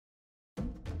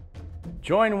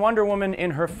Join Wonder Woman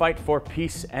in her fight for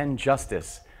peace and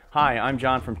justice. Hi, I'm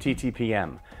John from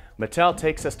TTPM. Mattel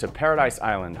takes us to Paradise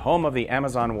Island, home of the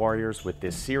Amazon warriors, with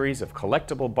this series of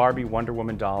collectible Barbie Wonder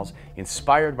Woman dolls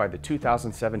inspired by the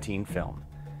 2017 film.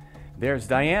 There's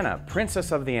Diana,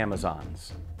 Princess of the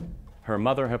Amazons, her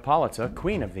mother Hippolyta,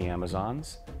 Queen of the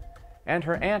Amazons, and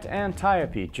her aunt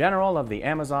Antiope, General of the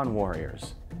Amazon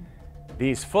warriors.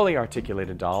 These fully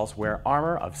articulated dolls wear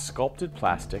armor of sculpted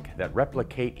plastic that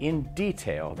replicate in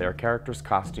detail their characters'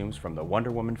 costumes from the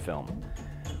Wonder Woman film.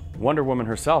 Wonder Woman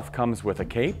herself comes with a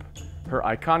cape, her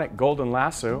iconic golden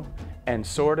lasso, and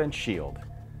sword and shield.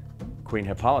 Queen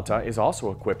Hippolyta is also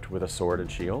equipped with a sword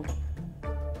and shield,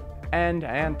 and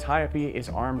Antiope is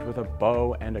armed with a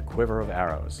bow and a quiver of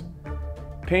arrows.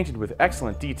 Painted with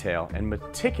excellent detail and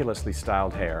meticulously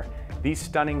styled hair, these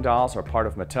stunning dolls are part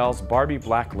of Mattel's Barbie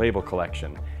Black Label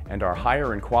collection and are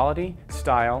higher in quality,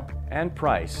 style, and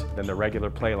price than the regular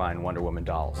Playline Wonder Woman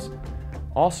dolls.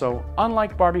 Also,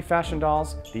 unlike Barbie fashion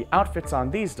dolls, the outfits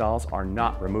on these dolls are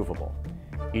not removable.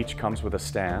 Each comes with a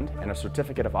stand and a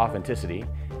certificate of authenticity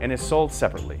and is sold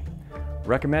separately.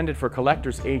 Recommended for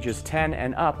collectors ages 10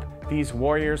 and up, these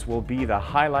warriors will be the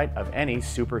highlight of any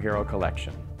superhero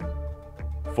collection.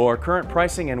 For current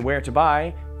pricing and where to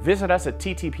buy, visit us at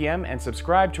TTPM and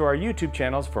subscribe to our YouTube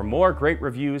channels for more great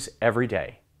reviews every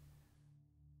day.